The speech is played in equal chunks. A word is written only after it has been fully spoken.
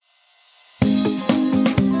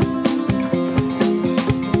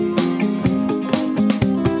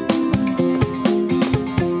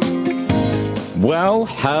Well,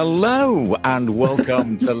 hello and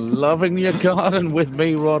welcome to Loving Your Garden with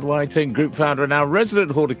me, Rod Whiting, group founder and our resident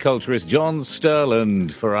horticulturist, John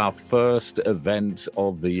Sterland, for our first event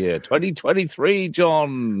of the year, 2023,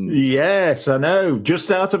 John. Yes, I know. Just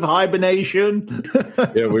out of hibernation.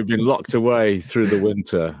 Yeah, we've been locked away through the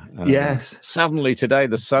winter. Yes. Suddenly today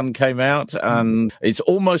the sun came out and it's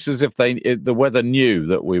almost as if the weather knew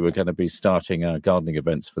that we were going to be starting our gardening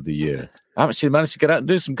events for the year. I actually managed to get out and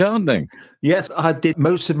do some gardening. Yes, I did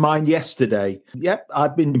most of mine yesterday. Yep,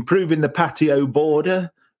 I've been improving the patio border.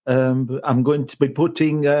 I'm going to be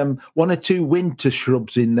putting one or two winter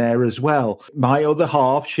shrubs in there as well. My other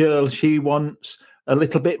half, Shirley, she wants a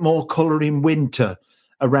little bit more colour in winter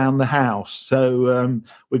around the house. So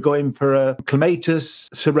we're going for a Clematis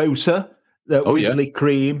cerosa, Wisley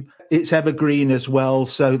cream. It's evergreen as well,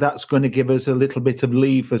 so that's going to give us a little bit of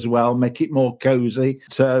leaf as well, make it more cosy.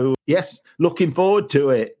 So, yes, looking forward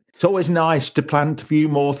to it. It's always nice to plant a few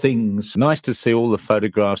more things. Nice to see all the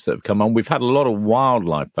photographs that have come on. We've had a lot of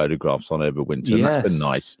wildlife photographs on over winter, and that's been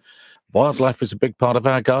nice. Wildlife is a big part of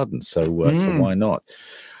our garden, so why not?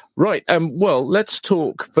 Right. Well, let's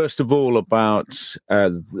talk first of all about.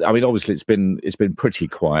 Obviously, it's been pretty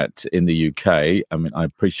quiet in the UK. I mean, I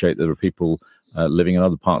appreciate there are people living in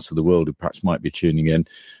other parts of the world who perhaps might be tuning in,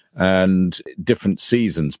 and different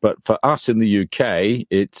seasons. But for us in the UK,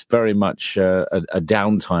 it's very much a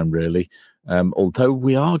downtime, really. Although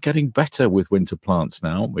we are getting better with winter plants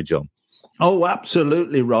now, aren't we, John? Oh,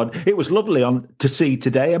 absolutely, Rod. It was lovely to see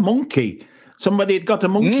today a monkey. Somebody had got a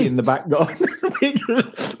monkey in the back garden,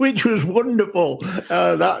 which was wonderful.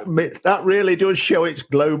 That really does show it's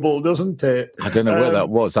global, doesn't it? I don't know where that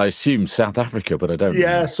was. I assume South Africa, but I don't know.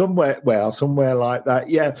 Yeah, somewhere like that,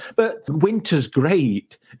 yeah. But winter's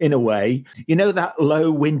great in a way. You know, that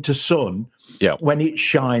low winter sun, when it's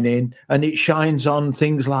shining, and it shines on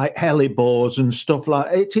things like hellebores and stuff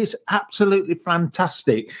like that. It is absolutely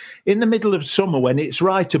fantastic. In the middle of summer, when it's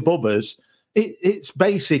right above us, it's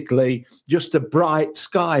basically just a bright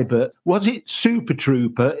sky. But was it Super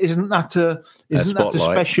Trooper? Isn't that a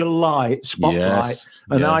special light spotlight? Yes.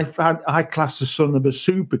 And I class the sun of a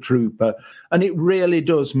Super Trooper, and it really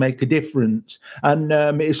does make a difference. And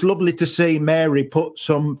it's lovely to see Mary put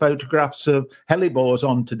some photographs of hellebores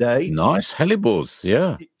on today. Nice hellebores,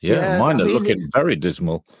 yeah. Mine are looking very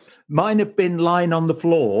dismal. Mine have been lying on the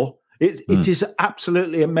floor. It is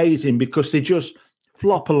absolutely amazing because they just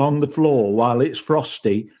flop along the floor while it's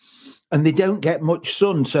frosty, and they don't get much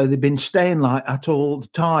sun, so they've been staying like that all the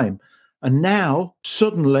time. And now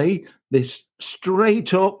suddenly they're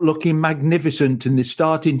straight up looking magnificent, and they're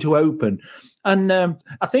starting to open. And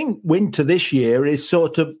I think winter this year is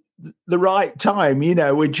sort of the right time. You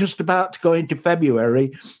know, we're just about to go into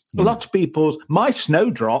February. A lot of my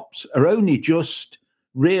snowdrops are only just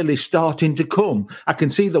really starting to come. I can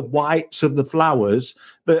see the whites of the flowers,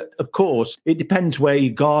 but of course it depends where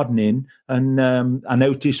you're gardening. And I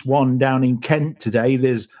noticed one down in Kent today.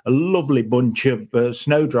 There's a lovely bunch of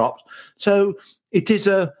snowdrops. So it's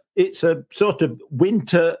a sort of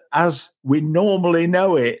winter as we normally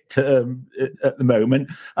know it at the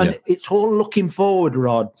moment, and it's all looking forward,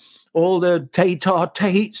 Rod. All the Tates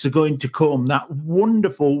are going to come. That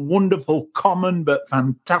wonderful, wonderful, common but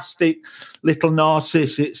fantastic little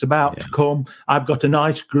narcissus, it's about to come. I've got a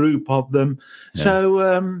nice group of them. Yeah.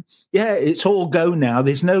 So, it's all go now.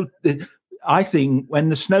 I think when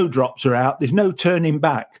the snowdrops are out, there's no turning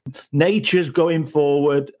back. Nature's going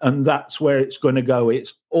forward, and that's where it's going to go.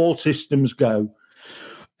 It's all systems go.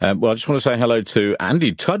 Well, I just want to say hello to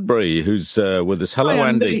Andy Tudbury, who's with us. Hello,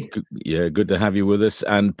 Andy. Good to have you with us.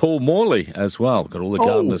 And Paul Morley as well. Got all the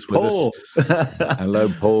gardeners with us. Hello,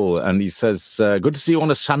 Paul. And he says, good to see you on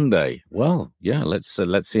a Sunday. Well, let's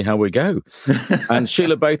see how we go. And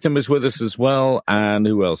Sheila Batham is with us as well. And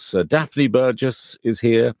who else? Daphne Burgess is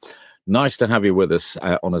here. Nice to have you with us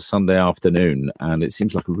on a Sunday afternoon, and it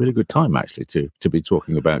seems like a really good time actually to be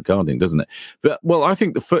talking about gardening, doesn't it? But well, I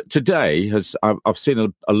think today I've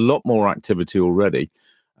seen a lot more activity already,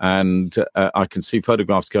 and I can see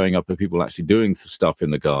photographs going up of people actually doing stuff in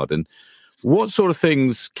the garden. What sort of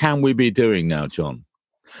things can we be doing now, John?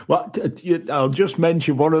 Well, I'll just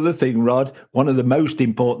mention one other thing, Rod. One of the most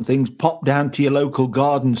important things, pop down to your local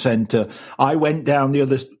garden centre. I went down the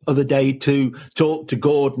other day to talk to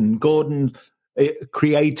Gordon. Gordon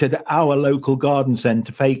created our local garden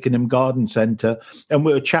centre, Fakenham Garden Centre, and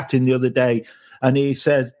we were chatting the other day, and he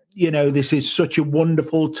said, this is such a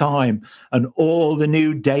wonderful time, and all the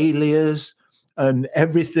new dahlias and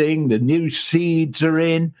everything, the new seeds are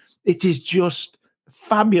in. It is just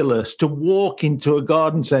fabulous to walk into a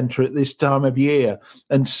garden centre at this time of year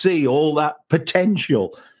and see all that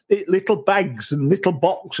potential. little bags and little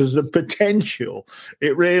boxes of potential.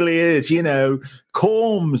 It really is,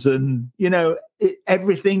 corms and,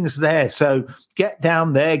 everything's there. So get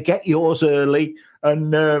down there, get yours early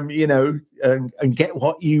and, and get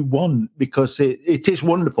what you want because it is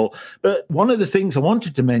wonderful. But one of the things I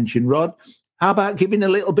wanted to mention, Rod, how about giving a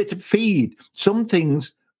little bit of feed? Some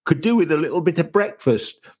things could do with a little bit of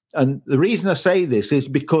breakfast. And the reason I say this is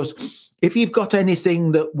because if you've got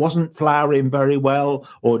anything that wasn't flowering very well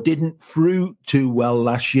or didn't fruit too well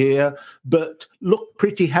last year, but looked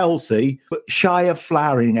pretty healthy, but shy of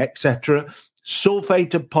flowering, etc.,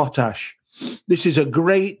 sulfate of potash. This is a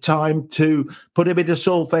great time to put a bit of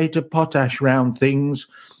sulfate of potash around things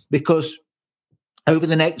because over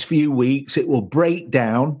the next few weeks, it will break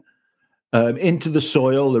down into the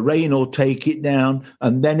soil. The rain will take it down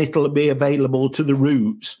and then it'll be available to the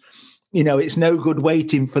roots. It's no good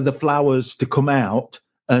waiting for the flowers to come out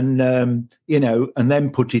and, and then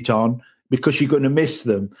put it on because you're going to miss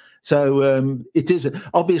them. So it is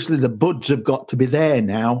obviously the buds have got to be there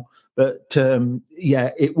now, but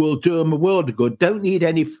it will do them a world of good. Don't need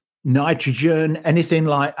any nitrogen, anything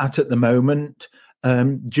like that at the moment.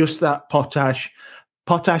 Just that potash.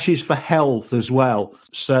 Potash is for health as well.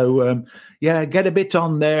 So, get a bit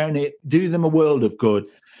on there and it do them a world of good.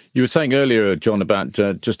 You were saying earlier, John, about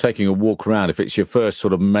just taking a walk around. If it's your first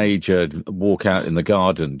sort of major walk out in the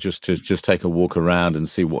garden, just take a walk around and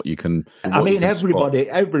see what you can.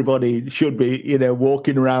 Everybody should be,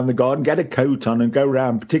 walking around the garden, get a coat on and go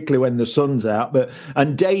around, particularly when the sun's out.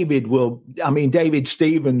 David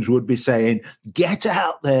Stevens would be saying, get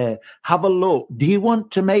out there, have a look. Do you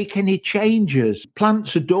want to make any changes?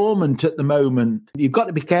 Plants are dormant at the moment. You've got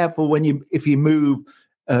to be careful if you move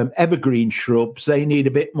evergreen shrubs, they need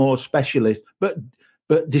a bit more specialist. But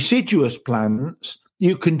deciduous plants,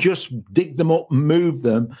 you can just dig them up and move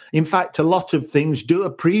them. In fact, a lot of things do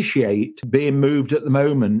appreciate being moved at the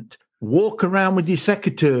moment. Walk around with your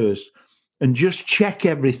secateurs and just check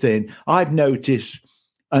everything. I've noticed,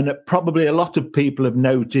 and probably a lot of people have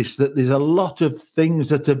noticed, that there's a lot of things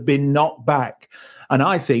that have been knocked back. And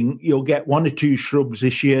I think you'll get one or two shrubs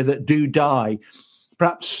this year that do die.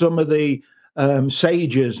 Perhaps some of the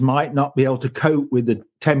sages might not be able to cope with the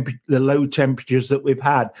low temperatures that we've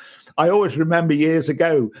had. I always remember years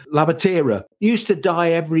ago, Lavatera used to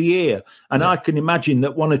die every year, and I can imagine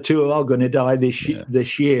that one or two are going to die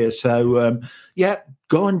this year. So,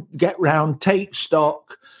 go and get round, take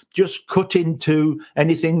stock, just cut into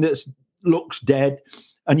anything that looks dead.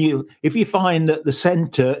 And if you find that the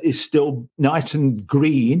centre is still nice and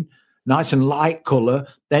green, nice and light colour,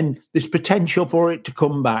 then there's potential for it to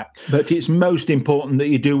come back. But it's most important that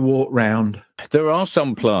you do walk round. There are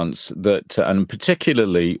some plants that, and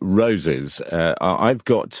particularly roses, I've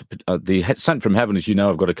got the Sent from Heaven, as you know,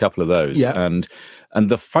 I've got a couple of those. Yeah. And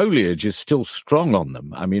the foliage is still strong on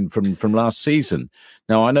them. I mean, from last season.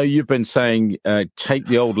 Now, I know you've been saying take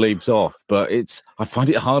the old leaves off, but I find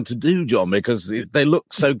it hard to do, John, because they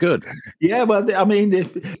look so good. Yeah, well,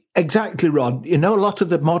 exactly, Ron. A lot of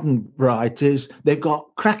the modern varieties, they've got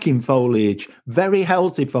cracking foliage, very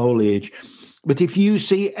healthy foliage. But if you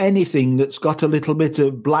see anything that's got a little bit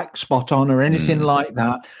of black spot on or anything like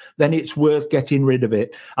that, then it's worth getting rid of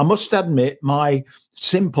it. I must admit, my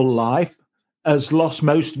Simple Life has lost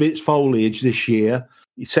most of its foliage this year.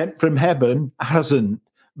 Sent from Heaven hasn't,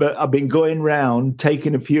 but I've been going round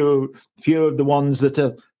taking a few of the ones that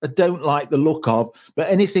I don't like the look of. But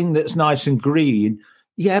anything that's nice and green,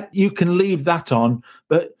 you can leave that on.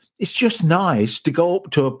 But it's just nice to go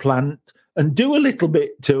up to a plant and do a little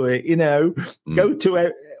bit to it. Go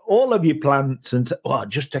to all of your plants and say,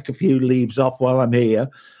 just take a few leaves off while I'm here,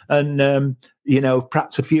 and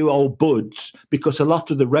perhaps a few old buds, because a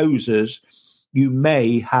lot of the roses you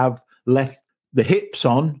may have left the hips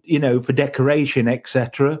on, for decoration,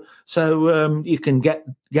 etc. So you can get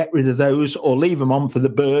rid of those or leave them on for the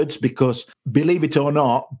birds, because believe it or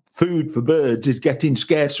not, food for birds is getting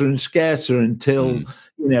scarcer and scarcer until,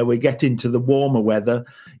 we get into the warmer weather.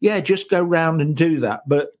 Yeah, just go round and do that.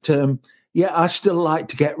 But I still like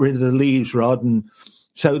to get rid of the leaves, Rod, and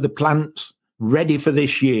so the plant's ready for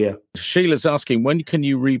this year. Sheila's asking, when can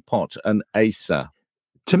you repot an Acer?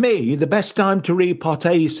 To me, the best time to repot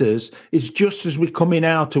acers is just as we're coming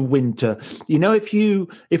out of winter.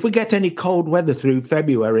 If we get any cold weather through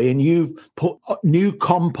February and you've put new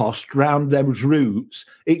compost around those roots,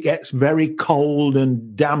 it gets very cold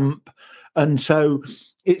and damp. And so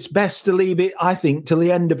it's best to leave it, I think, till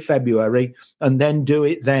the end of February and then do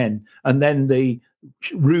it then. And then the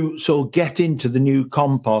roots will get into the new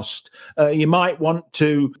compost. You might want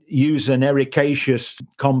to use an ericaceous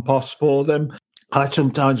compost for them. I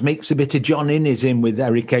sometimes mix a bit of John Innes in with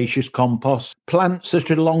ericaceous compost. Plants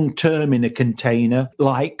that are long-term in a container,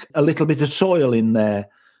 like a little bit of soil in there.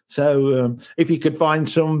 So if you could find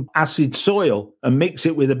some acid soil and mix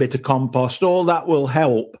it with a bit of compost, all that will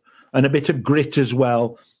help, and a bit of grit as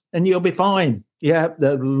well, and you'll be fine. Yeah,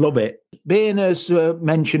 they'll love it. Being as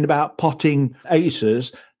mentioned about potting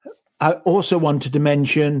acers, I also wanted to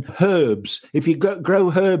mention herbs. If you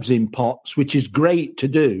grow herbs in pots, which is great to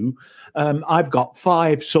do, I've got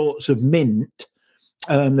 5 sorts of mint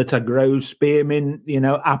that I grow: spearmint,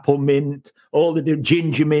 apple mint, all the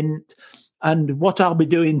ginger mint. And what I'll be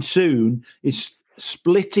doing soon is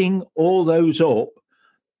splitting all those up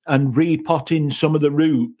and repotting some of the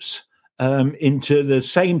roots into the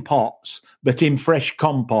same pots, but in fresh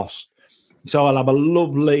compost. So I'll have a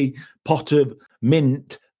lovely pot of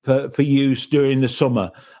mint for use during the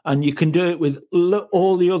summer. And you can do it with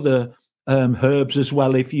all the other herbs as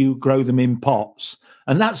well if you grow them in pots.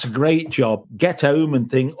 And that's a great job. Get home and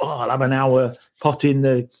think, I'll have an hour potting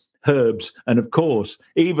the herbs. And of course,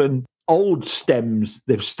 even old stems,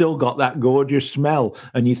 they've still got that gorgeous smell.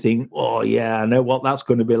 And you think, I know what that's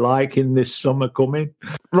going to be like in this summer coming.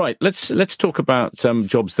 Right. Let's talk about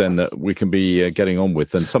jobs then that we can be getting on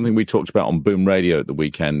with. And something we talked about on Boom Radio at the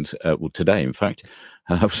weekend, today, in fact,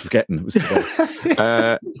 I was forgetting it was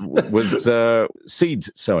today, was seed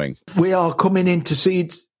sowing. We are coming into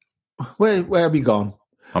seeds. Where have you gone?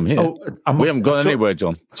 I'm here. We haven't gone anywhere,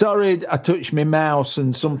 John. Sorry, I touched my mouse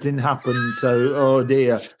and something happened. So,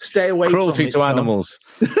 dear. Stay away Cruelty from it, to animals.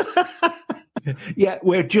 Yeah,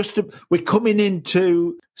 we're coming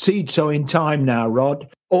into seed sowing time now, Rod.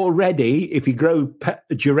 Already, if you grow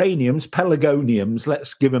geraniums, pelargoniums,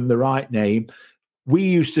 let's give them the right name. We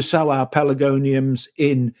used to sow our pelargoniums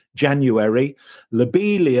in January.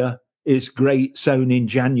 Lobelia is great sown in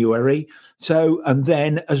January. So, and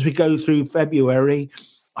then as we go through February,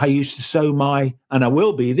 I used to sow and I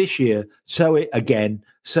will be this year, sow it again.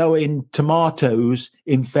 Sowing tomatoes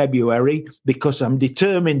in February because I'm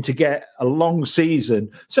determined to get a long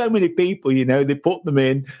season. So many people, they put them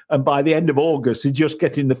in and by the end of August, they're just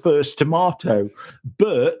getting the first tomato.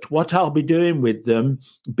 But what I'll be doing with them,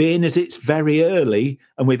 being as it's very early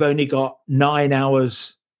and we've only got 9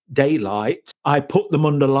 hours daylight, I put them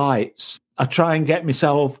under lights. I try and get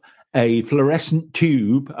myself a fluorescent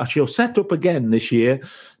tube. I shall set up again this year.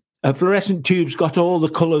 A fluorescent tube's got all the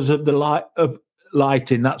colours of the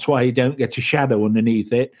lighting. That's why you don't get a shadow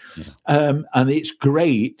underneath it. And it's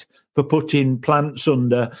great for putting plants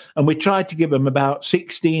under. And we try to give them about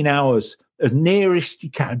 16 hours, as nearest you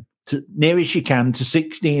can to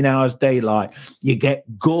 16 hours daylight. You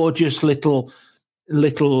get gorgeous little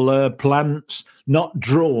plants, not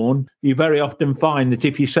drawn. You very often find that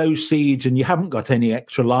if you sow seeds and you haven't got any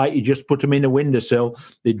extra light, you just put them in a windowsill.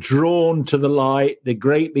 They're drawn to the light. They're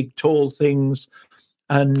great big tall things.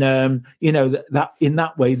 And, that in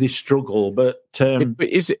that way they struggle. But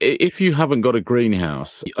if you haven't got a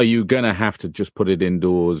greenhouse, are you going to have to just put it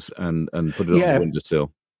indoors and put it on the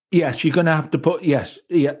windowsill? Yes, you're going to have to put,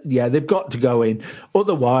 they've got to go in.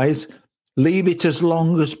 Otherwise, leave it as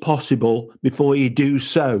long as possible before you do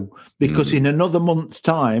so, because in another month's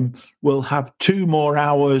time, we'll have 2 more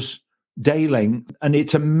hours day length. And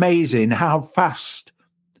it's amazing how fast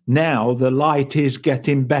now the light is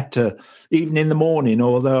getting better, even in the morning,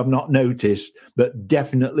 although I've not noticed, but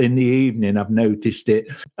definitely in the evening I've noticed it.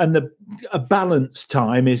 And a balanced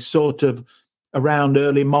time is sort of around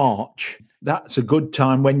early March. That's a good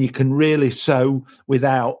time when you can really sow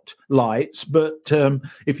without lights. But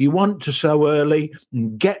if you want to sow early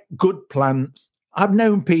and get good plants, I've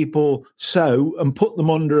known people sow and put them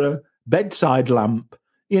under a bedside lamp.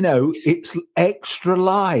 It's extra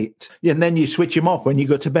light. And then you switch them off when you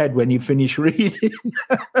go to bed, when you finish reading.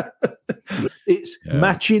 It's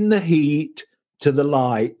matching the heat to the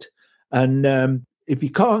light. And if you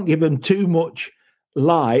can't give them too much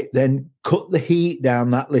light, then cut the heat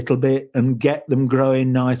down that little bit and get them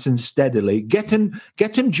growing nice and steadily. Get them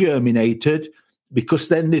germinated, because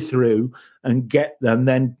then they're through, and get them,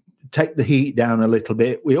 then take the heat down a little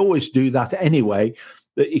bit. We always do that anyway,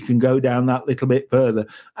 that you can go down that little bit further.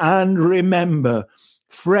 And remember,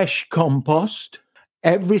 fresh compost,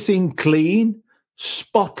 everything clean,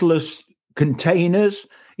 spotless containers.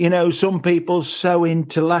 Some people sow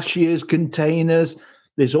into last year's containers.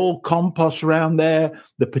 There's all compost around there,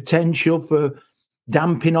 the potential for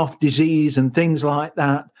damping off disease and things like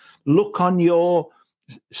that. Look on your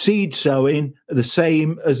seed sowing the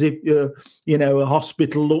same as if a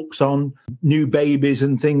hospital looks on new babies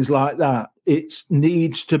and things like that. It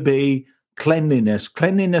needs to be cleanliness.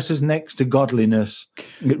 Cleanliness is next to godliness.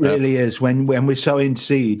 It really is when we're sowing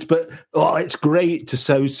seeds. But it's great to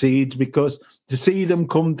sow seeds, because to see them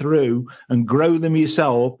come through and grow them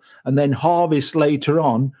yourself and then harvest later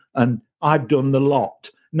on. And I've done the lot,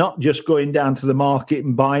 not just going down to the market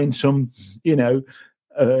and buying some,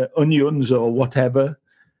 onions or whatever.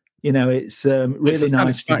 It's really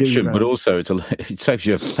nice to do that. But also it saves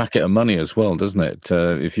you a packet of money as well, doesn't it?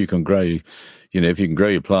 If you can grow, if you can grow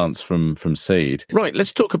your plants from seed. Right.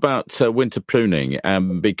 Let's talk about winter pruning,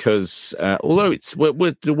 because although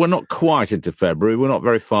we're not quite into February, we're not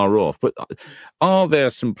very far off. But are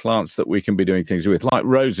there some plants that we can be doing things with, like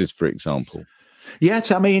roses, for example?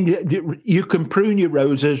 Yes, I mean, you can prune your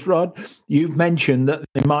roses, Rod. You've mentioned that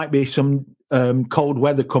there might be some cold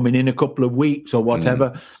weather coming in a couple of weeks or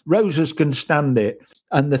whatever. Roses can stand it.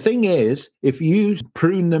 And the thing is, if you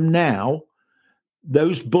prune them now,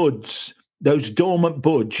 those buds, those dormant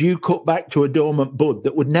buds, you cut back to a dormant bud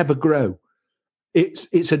that would never grow.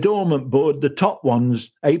 It's a dormant bud. The top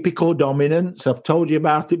one's apical dominance. I've told you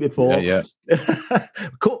about it before. Yeah.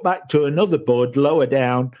 Cut back to another bud lower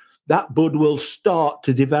down. That bud will start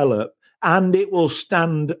to develop, and it will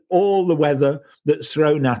stand all the weather that's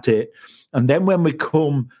thrown at it. And then when we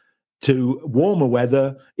come to warmer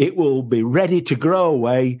weather, it will be ready to grow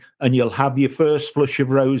away, and you'll have your first flush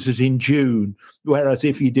of roses in June. Whereas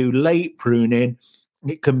if you do late pruning,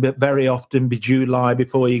 it can very often be July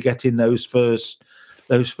before you get in those first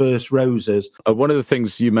roses. One of the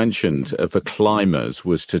things you mentioned for climbers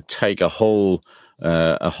was to take a whole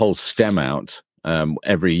stem out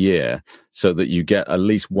every year, so that you get at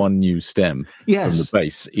least one new stem from the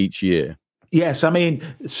base each year. Yes, I mean,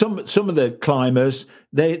 some of the climbers,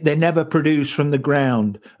 they never produce from the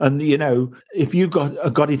ground, and if you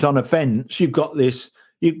got it on a fence, you've got this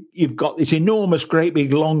enormous, great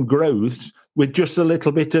big long growths with just a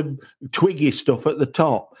little bit of twiggy stuff at the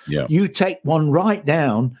top. Yeah. You take one right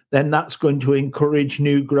down, then that's going to encourage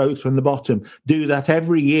new growth from the bottom. Do that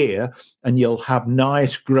every year, and you'll have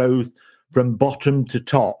nice growth from bottom to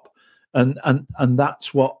top, and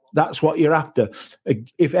that's what you're after.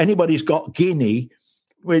 If anybody's got Guinea,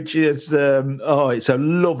 which is it's a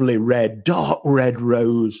lovely dark red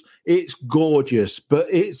rose. It's gorgeous, but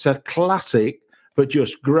it's a classic for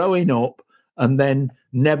just growing up and then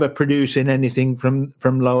never producing anything from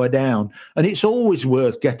lower down. And it's always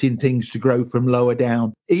worth getting things to grow from lower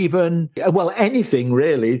down. Anything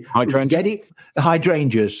really.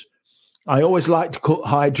 Hydrangeas. I always like to cut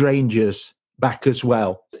hydrangeas back as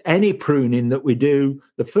well. Any pruning that we do,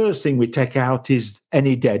 the first thing we take out is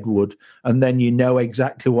any dead wood, and then you know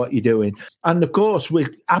exactly what you're doing. And of course,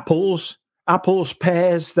 with apples,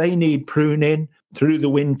 pears, they need pruning through the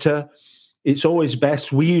winter. It's always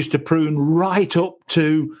best. We used to prune right up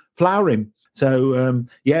to flowering. So,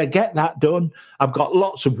 get that done. I've got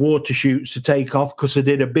lots of water shoots to take off because I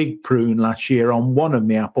did a big prune last year on one of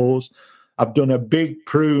my apples. I've done a big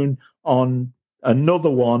prune on another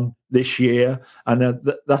one this year, and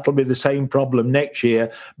that'll be the same problem next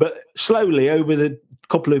year. But slowly, over the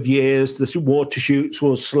couple of years, the water shoots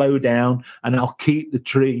will slow down, and I'll keep the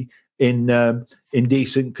tree in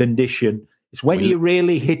decent condition. It's when you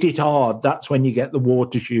really hit it hard, that's when you get the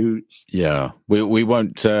water shoots. Yeah, we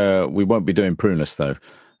won't be doing prunus though.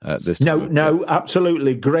 This time. No,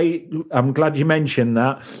 absolutely great. I'm glad you mentioned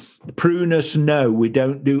that. Prunus, no, we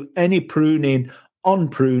don't do any pruning on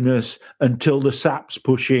prunus until the sap's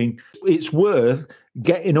pushing. It's worth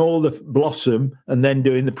getting all the blossom and then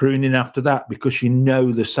doing the pruning after that, because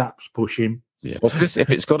the sap's pushing. Yeah. What's this?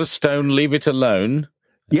 If it's got a stone, leave it alone.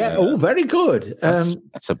 Yeah. Very good.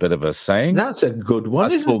 That's a bit of a saying. That's a good one.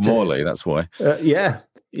 That's Paul Morley. That's why. Yeah.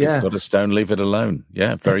 If it's got a stone, leave it alone.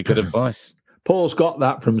 Yeah. Very good advice. Paul's got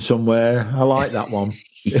that from somewhere. I like that one.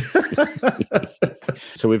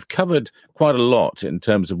 So we've covered quite a lot in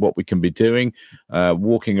terms of what we can be doing,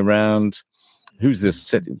 walking around. Who's this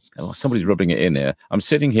sitting? Oh, somebody's rubbing it in here. I'm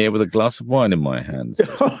sitting here with a glass of wine in my hands,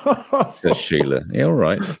 says Sheila. Yeah, all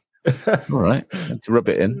right. All right. Let's rub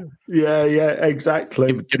it in. Yeah,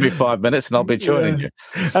 exactly. Give me 5 minutes and I'll be joining you.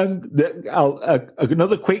 And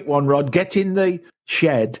another quick one, Rod. Get in the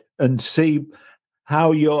shed and see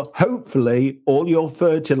how hopefully all your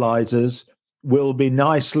fertilizers will be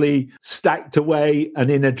nicely stacked away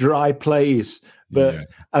and in a dry place. But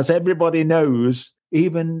as everybody knows,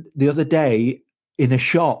 even the other day in a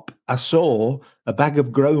shop, I saw a bag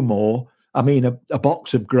of Growmore, a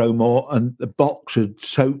box of Growmore, and the box had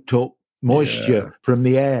soaked up moisture from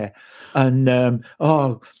the air. And,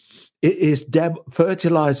 it is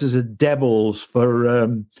fertilizers are devils for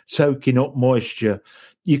soaking up moisture.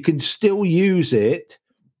 You can still use it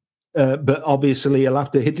but obviously you'll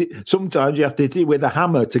have to hit it. Sometimes you have to hit it with a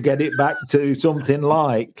hammer to get it back to something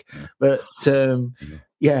like. But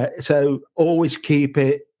so always keep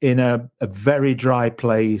it in a very dry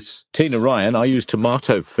place. Tina Ryan, I use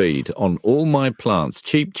tomato feed on all my plants.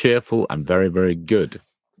 Cheap, cheerful, and very, very good.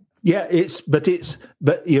 Yeah,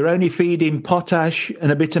 but you're only feeding potash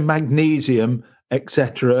and a bit of magnesium,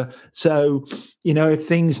 etc. So, if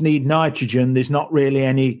things need nitrogen, there's not really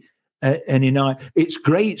any it's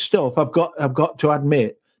great stuff. I've got to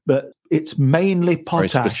admit, but it's mainly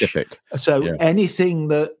potash. Very specific. So anything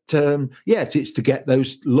that it's to get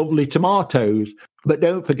those lovely tomatoes. But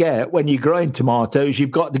don't forget, when you're growing tomatoes,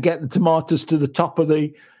 you've got to get the tomatoes to the top.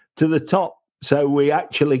 So we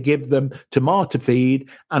actually give them tomato feed,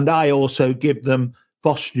 and I also give them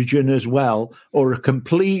Phostrogen as well, or a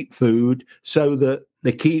complete food, so that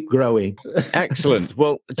they keep growing. Excellent.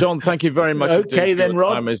 Well, John, thank you very much. Okay, then,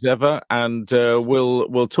 Rod. Time as ever, and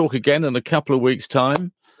we'll talk again in a couple of weeks'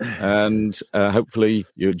 time, and hopefully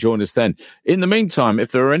you'll join us then. In the meantime,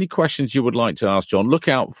 if there are any questions you would like to ask John, look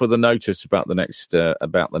out for the notice about the next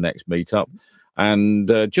meetup,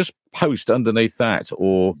 and just post underneath that,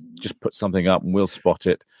 or just put something up, and we'll spot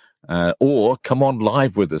it. Or come on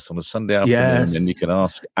live with us on a Sunday afternoon, and you can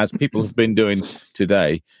ask, as people have been doing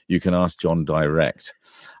today, you can ask John direct.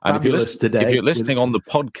 And if you're listening on the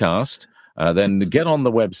podcast, then get on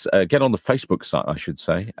the get on the Facebook site, I should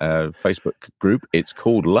say, Facebook group. It's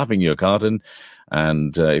called Loving Your Garden,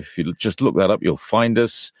 and if you just look that up, you'll find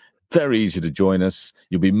us. Very easy to join us.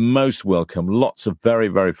 You'll be most welcome. Lots of very,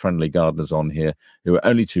 very friendly gardeners on here who are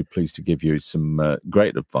only too pleased to give you some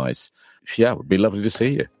great advice. Yeah, it would be lovely to see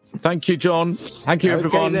you. Thank you, John. Thank you,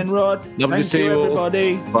 everyone. Okay, then, Rod. Lovely to see you all.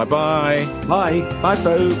 Everybody. Bye-bye. Bye. Bye,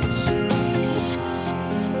 folks.